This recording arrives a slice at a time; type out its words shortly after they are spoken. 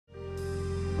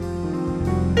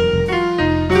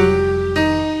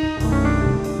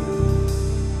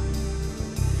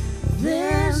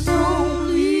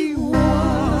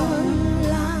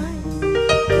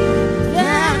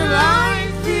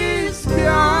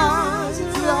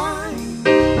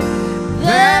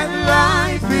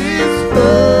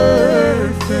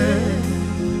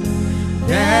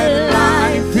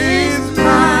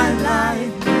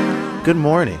Good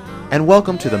morning, and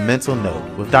welcome to the Mental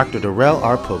Note with Dr. Darrell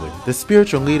R. Pulley, the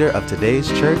spiritual leader of today's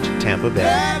church, Tampa Bay.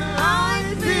 That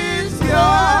life is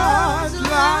God's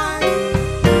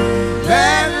life.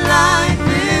 That life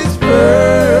is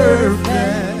perfect.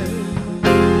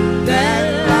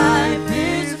 That life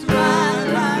is my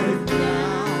life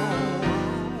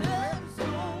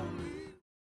now.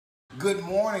 Good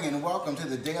morning and welcome to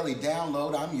the Daily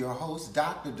Download. I'm your host,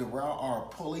 Dr. Darrell R.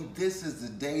 Pulley. This is the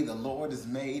day the Lord has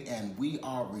made, and we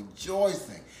are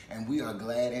rejoicing and we are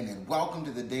glad in it. Welcome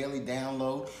to the Daily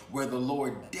Download, where the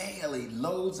Lord daily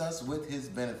loads us with his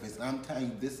benefits. And I'm telling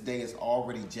you, this day is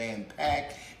already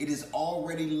jam-packed. It is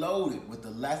already loaded with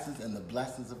the lessons and the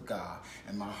blessings of God.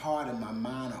 And my heart and my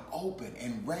mind are open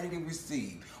and ready to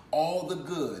receive all the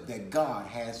good that God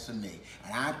has for me.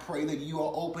 And I pray that you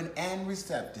are open and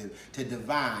receptive to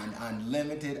divine,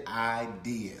 unlimited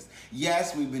ideas.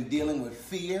 Yes, we've been dealing with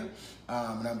fear.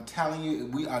 And I'm telling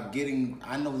you,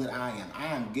 I know that I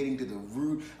am getting to the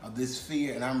root of this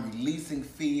fear, and I'm releasing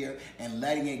fear and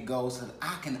letting it go so that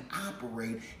I can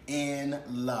operate in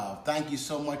love. Thank you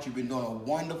so much. You've been doing a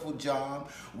wonderful job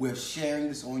with sharing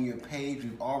this on your page.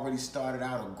 We've already started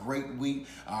out a great week,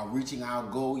 reaching our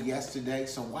goal yesterday.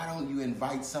 So why don't you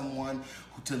invite someone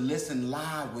to listen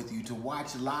live with you, to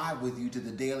watch live with you to the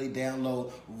Daily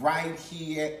Download right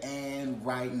here and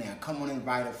right now. Come on,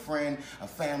 invite a friend, a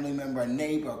family member, a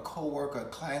neighbor, a coworker, a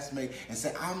classmate, and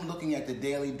say, I'm looking at the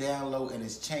Daily Download and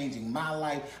it's changing my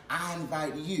life. I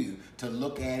invite you to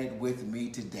look at it with me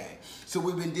today. So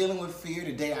we've been dealing with fear.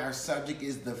 Today our subject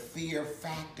is the fear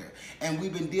factor. And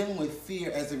we've been dealing with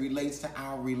fear as it relates to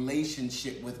our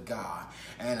relationship with God.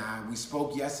 And we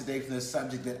spoke yesterday from the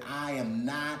subject that I am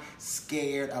not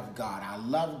scared of God. I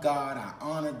love God, I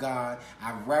honor God,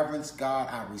 I reverence God,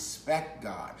 I respect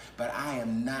God, but I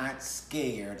am not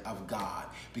scared of God.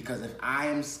 Because if I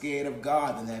am scared of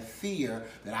God, then that fear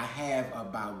that I have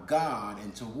about God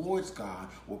and towards God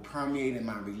will permeate in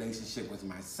my relationship with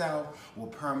myself, will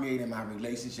permeate in my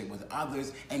relationship with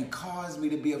others, and cause me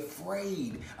to be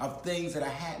afraid of things that are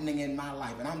happening in my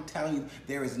life. And I'm telling you,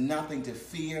 there is nothing to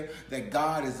fear, that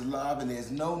God is love, and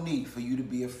there's no need for you to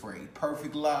be afraid.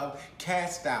 Perfect love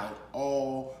cast out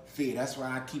all fear. That's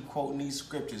why I keep quoting these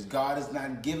scriptures. God has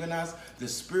not given us the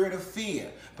spirit of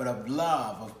fear, but of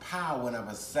love, of power, and of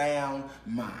a sound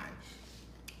mind.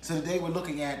 So today we're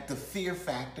looking at the fear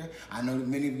factor. I know that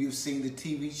many of you have seen the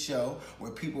TV show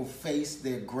where people face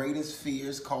their greatest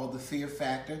fears, called the fear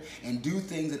factor, and do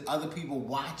things that other people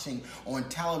watching on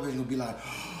television will be like,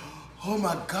 oh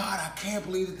my God, I can't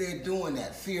believe that they're doing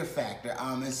that. Fear factor.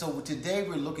 And so today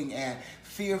we're looking at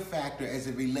fear factor as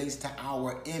it relates to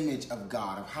our image of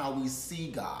God, of how we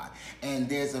see God. And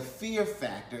there's a fear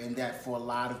factor in that for a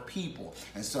lot of people.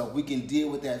 And so if we can deal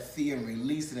with that fear and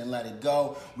release it and let it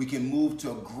go, we can move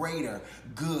to a greater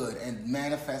good and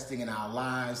manifesting in our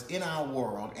lives, in our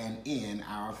world, and in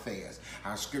our affairs.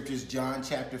 Our scriptures, John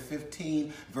chapter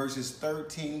 15, verses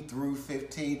 13 through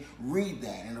 15. Read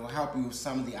that and it'll help you with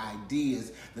some of the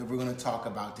ideas that we're going to talk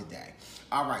about today.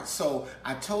 All right, so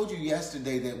I told you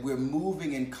yesterday that we're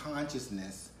moving in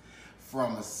consciousness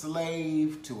from a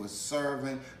slave to a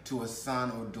servant to a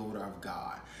son or daughter of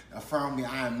God. Affirm me,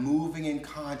 I am moving in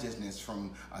consciousness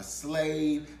from a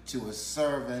slave to a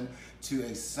servant to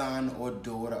a son or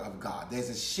daughter of God. There's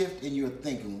a shift in your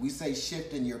thinking. When we say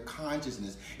shift in your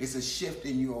consciousness, it's a shift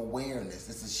in your awareness.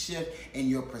 It's a shift in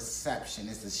your perception.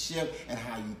 It's a shift in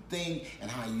how you think and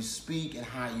how you speak and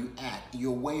how you act.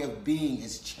 Your way of being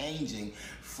is changing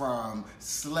from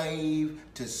slave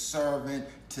to servant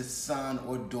to son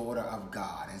or daughter of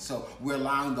God. And so we're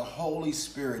allowing the Holy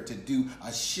Spirit to do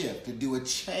a shift, to do a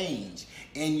change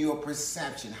in your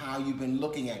perception, how you've been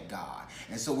looking at God.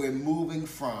 And so we're moving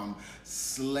from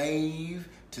slave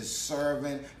to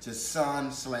servant to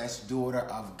son/daughter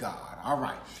of God. All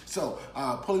right. So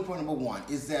pulley point number one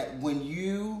is that when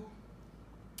you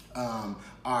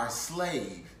are a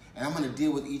slave, and I'm going to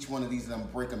deal with each one of these and I'm going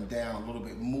to break them down a little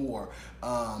bit more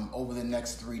over the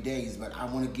next 3 days, but I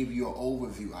want to give you an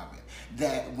overview of it.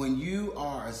 That when you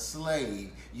are a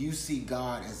slave, you see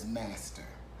God as master.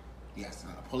 Yes,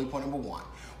 pulley point number one.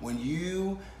 When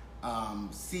you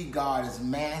see God as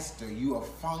master, you are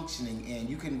functioning, and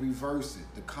you can reverse it.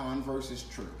 The converse is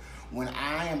true. When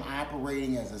I am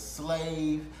operating as a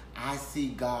slave, I see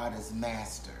God as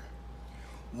master.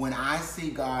 When I see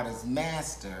God as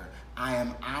master, I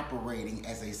am operating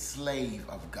as a slave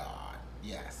of God.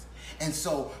 Yes. And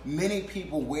so many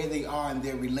people, where they are in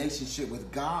their relationship with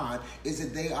God is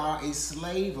that they are a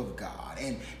slave of God,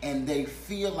 and they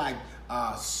feel like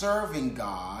serving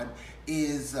God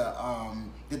is that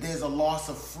there's a loss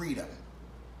of freedom.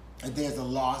 there's a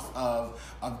loss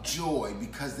of joy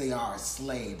because they are a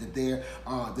slave, that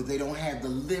they don't have the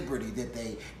liberty that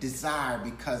they desire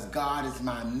because God is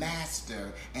my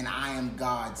master and I am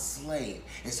God's slave.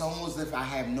 It's almost as if I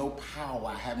have no power,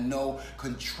 I have no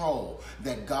control,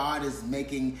 that God is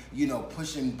making,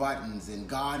 pushing buttons, and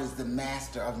God is the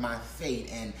master of my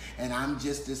fate, and I'm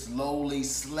just this lowly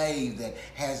slave that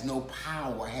has no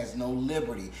power, has no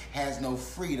liberty, has no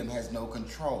freedom, has no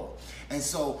control. And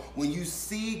so when you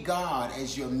see God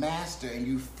as your master and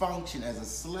you function as a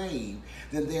slave,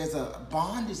 then there's a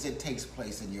bondage that takes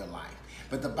place in your life.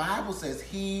 But the Bible says,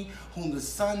 he whom the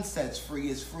Son sets free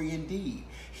is free indeed.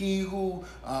 She whom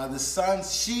the Son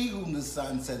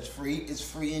sets free is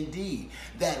free indeed.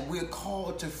 That we're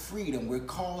called to freedom. We're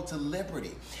called to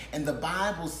liberty. And the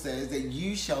Bible says that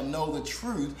you shall know the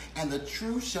truth, and the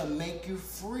truth shall make you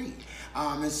free.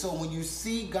 And so when you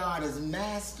see God as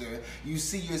master, you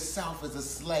see yourself as a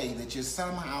slave, that you're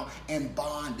somehow in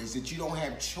bondage, that you don't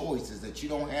have choices, that you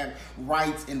don't have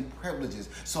rights and privileges.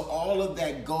 So all of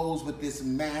that goes with this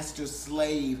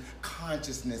master-slave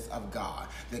consciousness of God,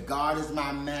 that God is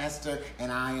my master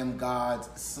and I am God's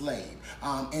slave.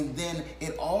 And then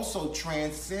it also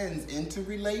transcends into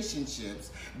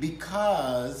relationships,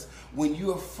 because when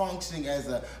you are functioning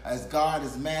as God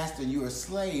is master and you're a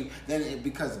slave, then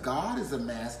because God is a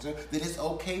master, then it's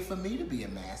okay for me to be a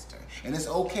master. And it's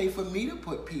okay for me to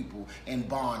put people in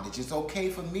bondage. It's okay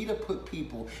for me to put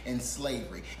people in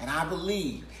slavery. And I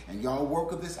believe, and y'all work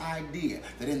with this idea,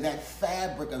 that in that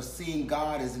fabric of seeing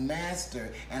God as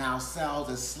master and ourselves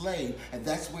as slave, and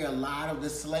that's where a lot of the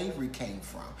slavery came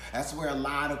from. That's where a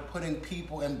lot of putting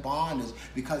people in bondage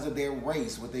because of their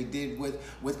race, what they did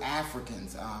with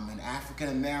Africans and African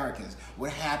Americans,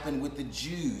 what happened with the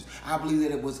Jews. I believe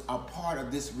that it was a part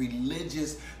of this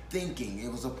religious thinking. It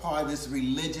was a part of this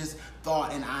religious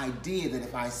thought and idea that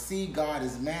if I see God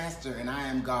as master and I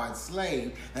am God's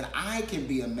slave, then I can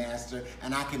be a master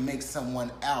and I can make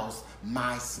someone else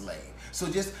my slave. So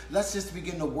let's just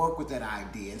begin to work with that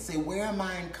idea and say, where am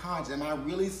I in conscience? Am I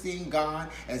really seeing God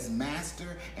as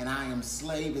master and I am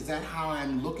slave? Is that how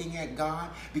I'm looking at God?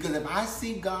 Because if I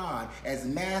see God as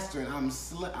master and I'm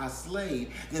a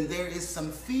slave, then there is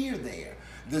some fear there.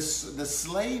 The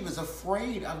slave is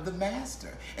afraid of the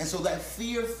master. And so that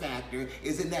fear factor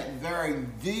is in that very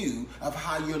view of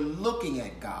how you're looking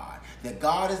at God. That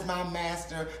God is my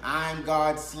master, I'm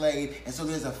God's slave, and so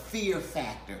there's a fear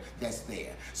factor that's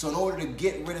there. So in order to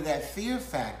get rid of that fear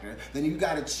factor, then you've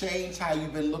got to change how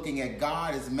you've been looking at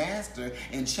God as master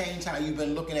and change how you've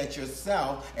been looking at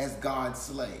yourself as God's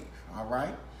slave. All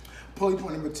right? Point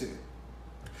number 2.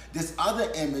 This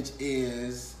other image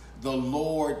is the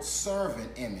Lord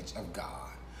servant image of God,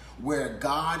 where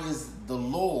God is the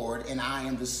Lord and I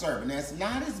am the servant. That's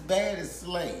not as bad as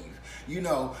slave.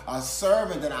 A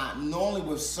servant that I normally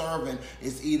with servant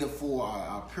is either for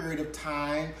a period of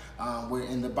time where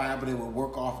in the Bible they would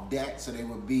work off debt, so they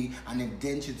would be an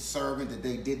indentured servant, that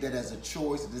they did that as a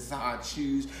choice. This is how I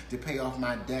choose to pay off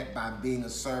my debt, by being a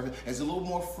servant. There's a little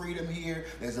more freedom here.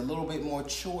 There's a little bit more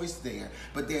choice there.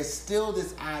 But there's still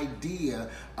this idea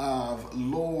of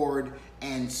Lord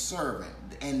and servant.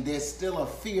 And there's still a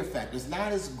fear factor. It's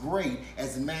not as great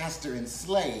as master and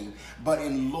slave, but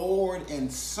in Lord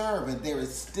and servant, there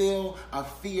is still a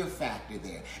fear factor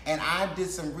there. And I did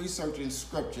some research in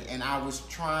scripture, and I was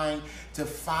trying to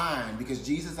find, because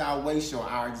Jesus, our way show,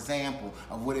 our example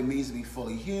of what it means to be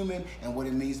fully human and what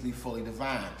it means to be fully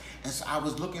divine. And so I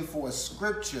was looking for a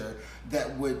scripture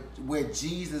where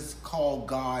Jesus called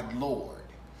God Lord.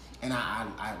 And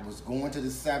I was going to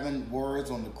the 7 words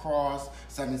on the cross,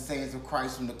 7 sayings of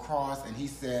Christ from the cross, and he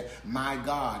said, my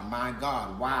God,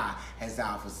 why hast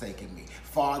thou forsaken me?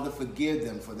 Father, forgive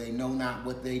them, for they know not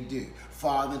what they do.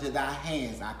 Father, into thy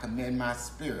hands I commend my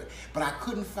spirit. But I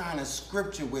couldn't find a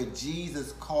scripture where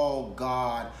Jesus called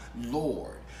God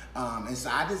Lord. And so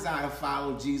I decided to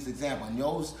follow Jesus' example. And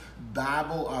those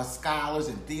Bible scholars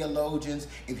and theologians,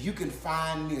 if you can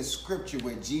find me a scripture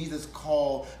where Jesus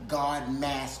called God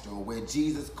Master, or where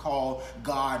Jesus called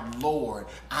God Lord,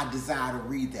 I desire to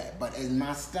read that. But in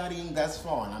my studying thus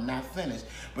far, and I'm not finished,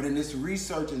 but in this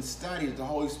research and study that the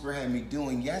Holy Spirit had me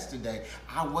doing yesterday,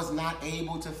 I was not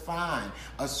able to find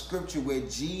a scripture where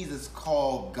Jesus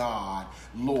called God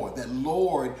Lord. That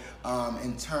Lord,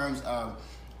 in terms of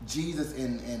Jesus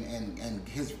and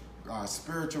his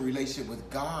spiritual relationship with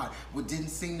God didn't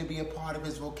seem to be a part of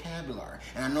his vocabulary.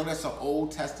 And I know that's an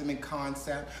Old Testament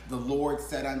concept. The Lord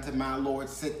said unto my Lord,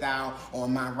 sit thou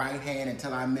on my right hand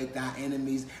until I make thy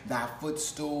enemies thy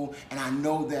footstool. And I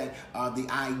know that the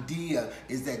idea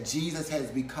is that Jesus has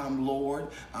become Lord,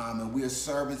 and we are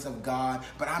servants of God.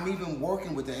 But I'm even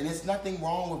working with it. And there's nothing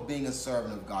wrong with being a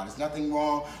servant of God. There's nothing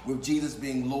wrong with Jesus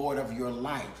being Lord of your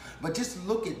life. But just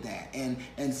look at that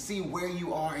and see where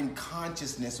you are in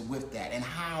consciousness with that, and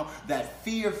how that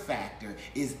fear factor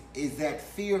is that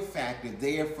fear factor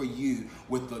there for you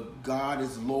with the God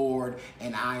is Lord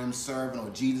and I am servant, or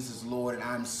Jesus is Lord and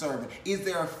I'm servant. Is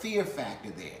there a fear factor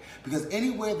there? Because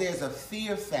anywhere there's a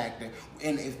fear factor,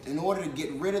 and in order to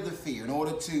get rid of the fear, in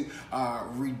order to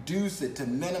reduce it, to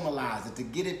minimalize it, to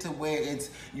get it to where it's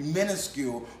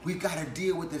minuscule, we've got to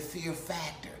deal with the fear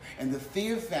factor. And the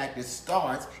fear factor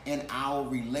starts in our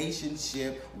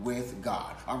relationship with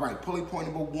God. All right, pulley point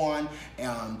number one,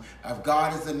 if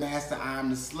God is the master, I am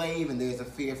the slave, and there's a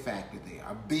fear factor there,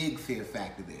 a big fear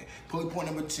factor there. Pulley point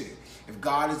number two, if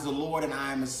God is the Lord and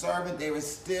I am a servant, there is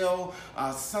still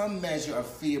some measure of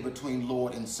fear between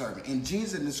Lord and servant. And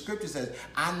Jesus in the scripture says,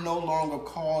 I no longer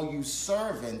call you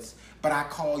servants, but I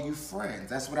call you friends.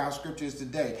 That's what our scripture is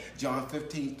today. John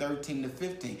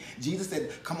 15:13-15. Jesus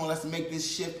said, come on, let's make this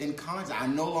shift in context. I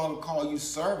no longer call you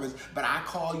servants, but I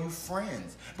call you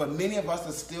friends. But many of us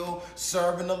are still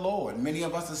serving the Lord. Many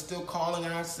of us are still calling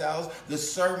ourselves the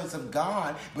servants of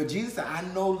God. But Jesus said, I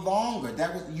no longer,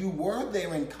 you were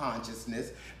there in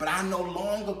consciousness, but I no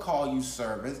longer call you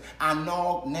servants. I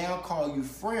now call you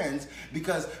friends,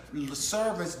 because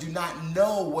servants do not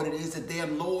know what it is that their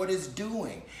Lord is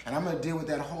doing. And I'm going to deal with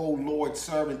that whole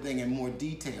Lord-servant thing in more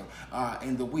detail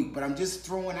in the week. But I'm just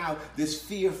throwing out this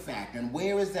fear factor. And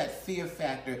where is that fear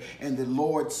factor in the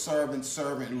Lord-servant,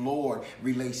 servant-Lord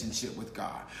relationship with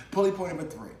God? Pulley point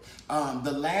number three.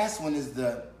 The last one is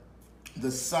the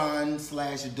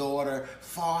son/daughter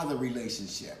father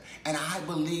relationship. And I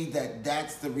believe that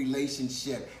that's the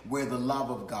relationship where the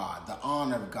love of God, the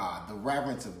honor of God, the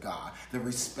reverence of God, the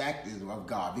respect of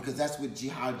God, because that's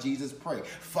how Jesus prayed.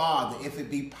 Father, if it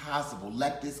be possible,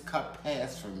 let this cup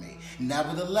pass from me.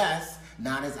 Nevertheless,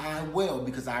 not as I will,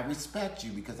 because I respect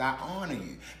you, because I honor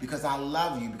you, because I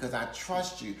love you, because I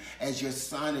trust you as your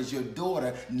son, as your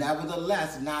daughter.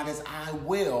 Nevertheless, not as I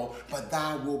will, but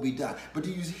thy will be done. But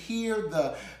do you hear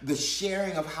the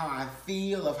sharing of how I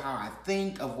feel, of how I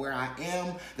think, of where I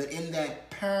am, that in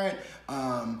that parent,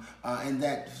 in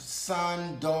that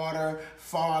son, daughter,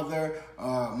 father,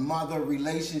 mother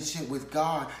relationship with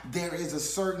God, there is a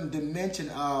certain dimension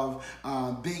of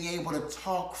being able to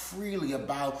talk freely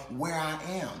about where I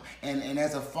am. And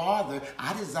as a father,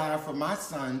 I desire for my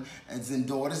sons and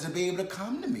daughters to be able to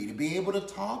come to me, to be able to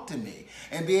talk to me,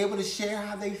 and be able to share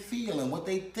how they feel and what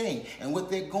they think and what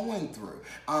they're going through.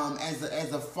 As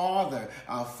a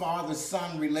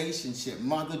father-son relationship,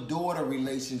 mother-daughter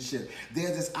relationship,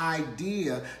 there's this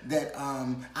idea that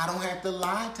I don't have to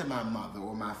lie to my mother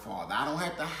or my father. I don't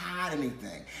have to hide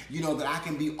anything. That I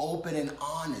can be open and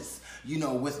honest,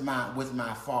 with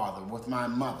my father, with my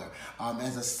mother.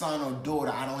 As a son or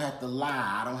daughter, I don't have to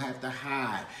lie. I don't have to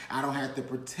hide. I don't have to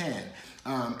pretend.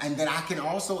 And then I can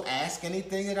also ask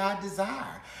anything that I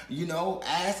desire.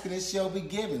 Ask and it shall be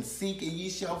given. Seek and ye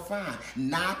shall find.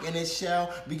 Knock and it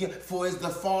shall be given. For it's the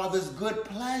Father's good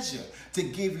pleasure to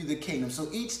give you the kingdom. So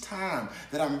each time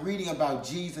that I'm reading about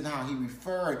Jesus and how he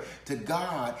referred to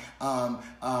God,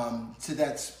 to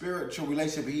that spiritual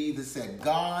relationship, he either said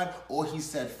God or he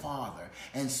said Father.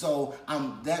 And so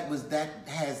that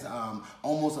has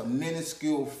almost a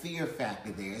minuscule fear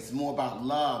factor there. It's more about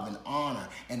love and honor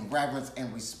and reverence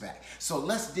and respect. So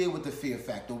let's deal with the fear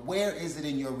factor. Where is it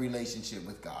in your relationship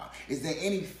with God? Is there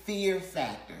any fear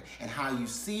factor in how you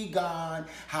see God,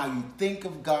 how you think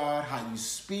of God, how you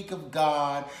speak of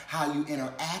God, how you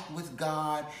interact with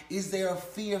God? Is there a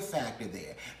fear factor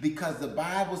there? Because the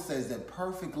Bible says that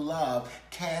perfect love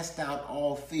casts out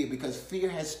all fear, because fear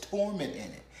has torment in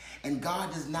it. And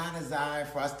God does not desire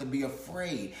for us to be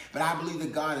afraid. But I believe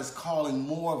that God is calling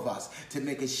more of us to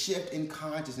make a shift in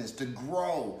consciousness, to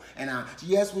grow. And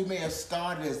yes, we may have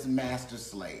started as master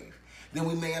slave. Then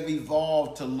we may have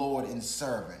evolved to Lord and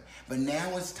servant. But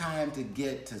now it's time to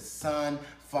get to son,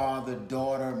 father,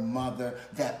 daughter, mother,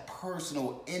 that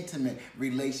personal, intimate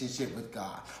relationship with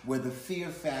God, where the fear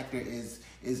factor is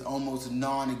is almost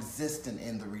non-existent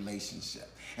in the relationship.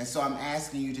 And so I'm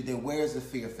asking you today, where's the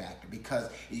fear factor? Because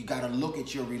you got to look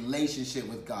at your relationship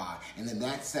with God, and then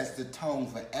that sets the tone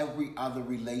for every other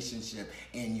relationship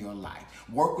in your life.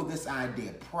 Work with this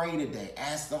idea. Pray today.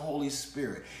 Ask the Holy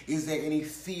Spirit, is there any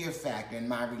fear factor in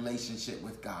my relationship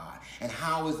with God? And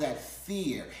how is that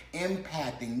fear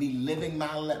impacting me living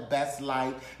my best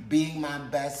life, being my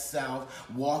best self,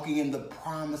 walking in the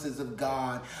promises of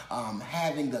God,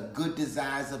 having the good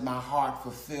desires of my heart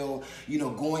fulfilled,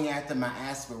 going after my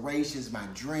aspirations, my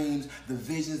dreams, the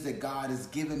visions that God has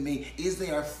given me? Is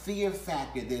there a fear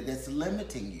factor there that's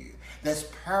limiting you, that's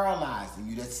paralyzing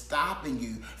you, that's stopping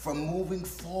you from moving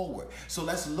forward? So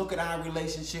let's look at our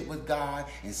relationship with God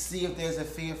and see if there's a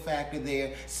fear factor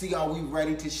there. See, are we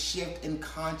ready to shift in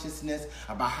consciousness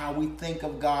about how we think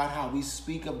of God, how we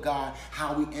speak of God,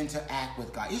 how we interact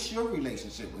with God? It's your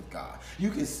relationship with God.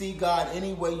 You can see God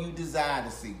any way you desire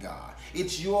to see God.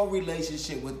 It's your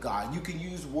relationship with God. You can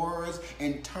use words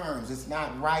and terms. It's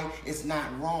not right. It's not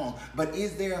wrong. But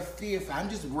is there a fear factor? I'm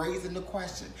just raising the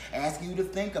question, asking you to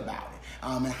think about it.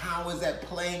 And how is that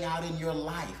playing out in your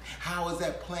life? How is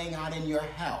that playing out in your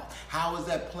health? How is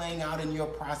that playing out in your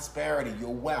prosperity,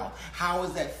 your wealth? How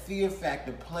is that fear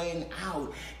factor playing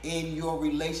out in your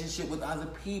relationship with other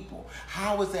people?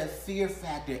 How is that fear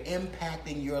factor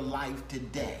impacting your life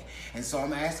today? And so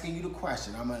I'm asking you the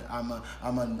question. I'm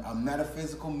a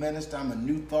metaphysical minister. I'm a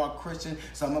New Thought Christian.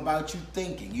 So I'm about you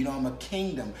thinking. I'm a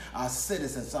kingdom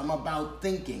citizen. So I'm about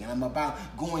thinking, and I'm about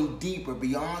going deeper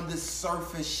beyond this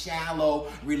surface, shallow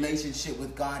relationship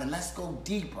with God. And let's go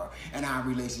deeper in our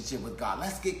relationship with God.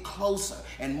 Let's get closer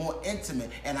and more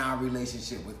intimate in our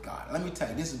relationship with God. Let me tell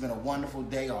you, this has been a wonderful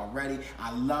day already.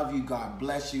 I love you. God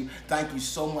bless you. Thank you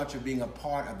so much for being a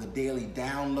part of the Daily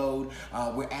Download.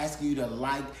 We're asking you to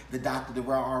like the Dr.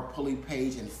 Darrell R. Pulley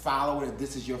page and follow it if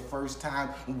this is your first time.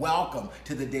 Welcome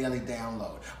to the Daily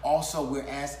Download. Also, we're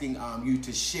asking you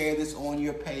to share this on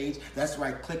your page. That's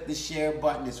right. Click the share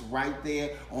button. It's right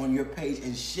there on your page,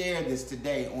 and share this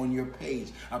today on your page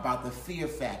about the fear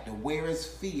factor. Where is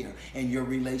fear in your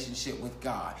relationship with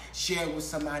God? Share it with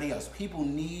somebody else. People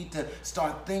need to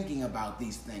start thinking about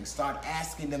these things. Start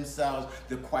asking themselves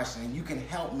the question. And you can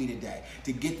help me today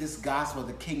to get this gospel of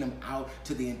the kingdom out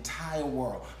to the entire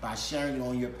world by sharing it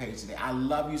on your page today. I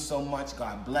love you so much.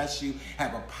 God bless you.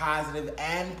 Have a positive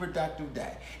and productive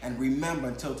day. And remember,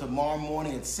 until tomorrow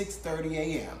morning at 6:30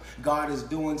 a.m., God is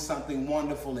doing something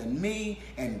wonderful in me,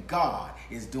 and God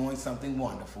is doing something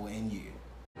wonderful in you.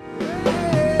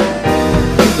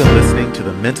 You've been listening to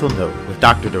The Mental Note with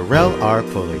Dr. Darrell R.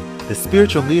 Pulley, the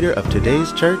spiritual leader of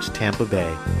Today's Church, Tampa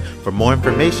Bay. For more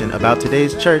information about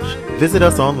Today's Church, visit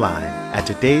us online at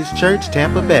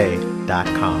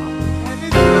todayschurchtampabay.com.